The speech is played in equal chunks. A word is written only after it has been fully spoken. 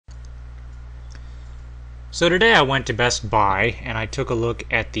So today I went to Best Buy and I took a look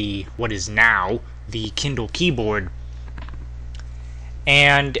at what is now the Kindle Keyboard,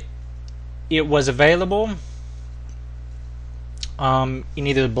 and it was available in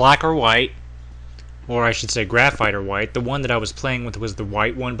either black or white, or I should say graphite or white. The one that I was playing with was the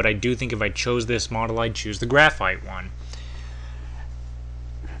white one, but I do think if I chose this model I'd choose the graphite one.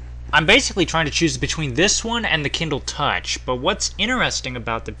 I'm basically trying to choose between this one and the Kindle Touch, but what's interesting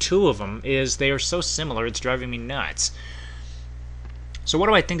about the two of them is they are so similar it's driving me nuts. So what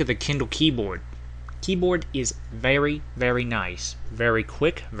do I think of the Kindle Keyboard? Keyboard is very, very nice. Very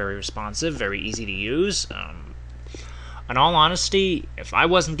quick, very responsive, very easy to use. In all honesty, if I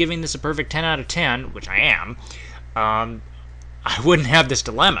wasn't giving this a perfect 10 out of 10, which I am, I wouldn't have this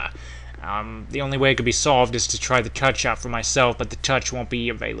dilemma. The only way it could be solved is to try the Touch out for myself, but the Touch won't be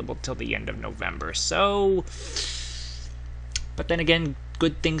available till the end of November. So, but then again,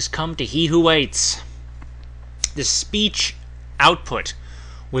 good things come to he who waits. The speech output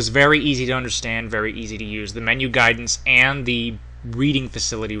was very easy to understand, very easy to use. The menu guidance and the reading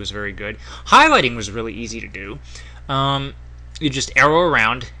facility was very good. Highlighting was really easy to do. You just arrow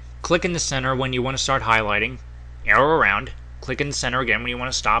around, click in the center when you want to start highlighting, arrow around, click in the center again when you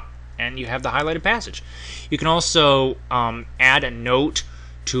want to stop, and you have the highlighted passage. You can also add a note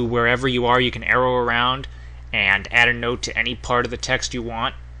to wherever you are. You can arrow around and add a note to any part of the text you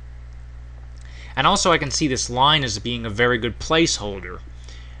want. And also I can see this line as being a very good placeholder.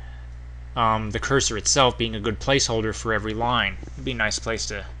 The cursor itself being a good placeholder for every line. It'd be a nice way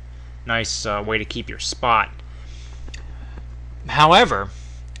to keep your spot. However,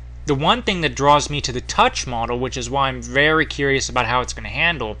 the one thing that draws me to the Touch model, which is why I'm very curious about how it's going to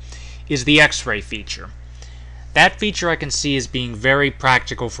handle, is the X-ray feature. That feature I can see as being very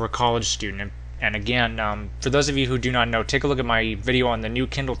practical for a college student. And again, for those of you who do not know, take a look at my video on the new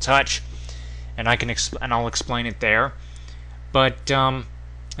Kindle Touch, and I'll explain it there. But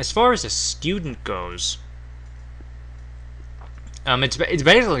as far as a student goes,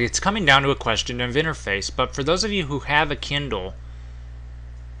 it's coming down to a question of interface. But for those of you who have a Kindle,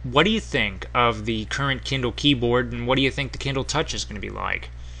 what do you think of the current Kindle Keyboard, and what do you think the Kindle Touch is going to be like?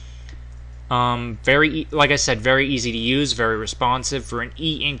 Like I said, very easy to use, very responsive. For an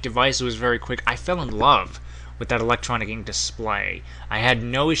e-ink device, it was very quick. I fell in love with that electronic ink display. I had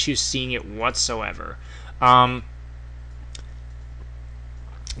no issues seeing it whatsoever. The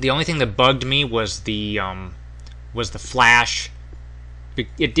only thing that bugged me was the flash.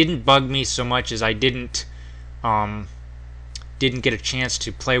 It didn't bug me so much as I didn't get a chance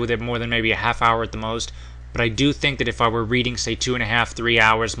to play with it more than maybe a half hour at the most. But I do think that if I were reading, say, 2.5, 3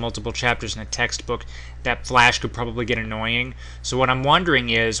 hours, multiple chapters in a textbook, that flash could probably get annoying. So what I'm wondering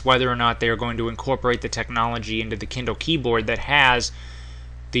is whether or not they are going to incorporate the technology into the Kindle Keyboard that has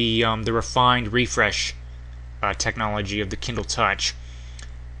the refined refresh technology of the Kindle Touch.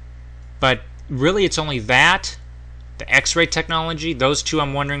 But really, it's only that, the X-ray technology, those two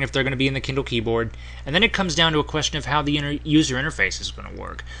I'm wondering if they're going to be in the Kindle Keyboard. And then it comes down to a question of how the user interface is going to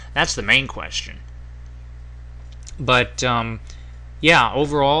work. That's the main question. But yeah,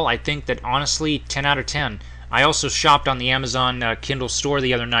 overall, I think that honestly, 10 out of 10. I also shopped on the Amazon Kindle store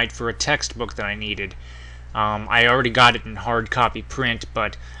the other night for a textbook that I needed. I already got it in hard copy print,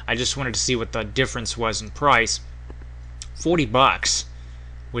 but I just wanted to see what the difference was in price. $40,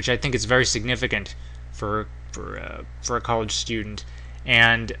 which I think is very significant for a college student.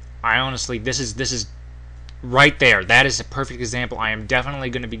 And I honestly, this is right there. That is a perfect example. I am definitely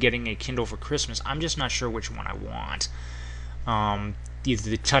going to be getting a Kindle for Christmas. I'm just not sure which one I want. Either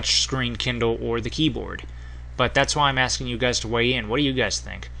the touch screen Kindle or the keyboard. But that's why I'm asking you guys to weigh in. What do you guys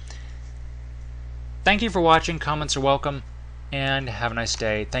think? Thank you for watching. Comments are welcome. And have a nice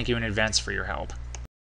day. Thank you in advance for your help.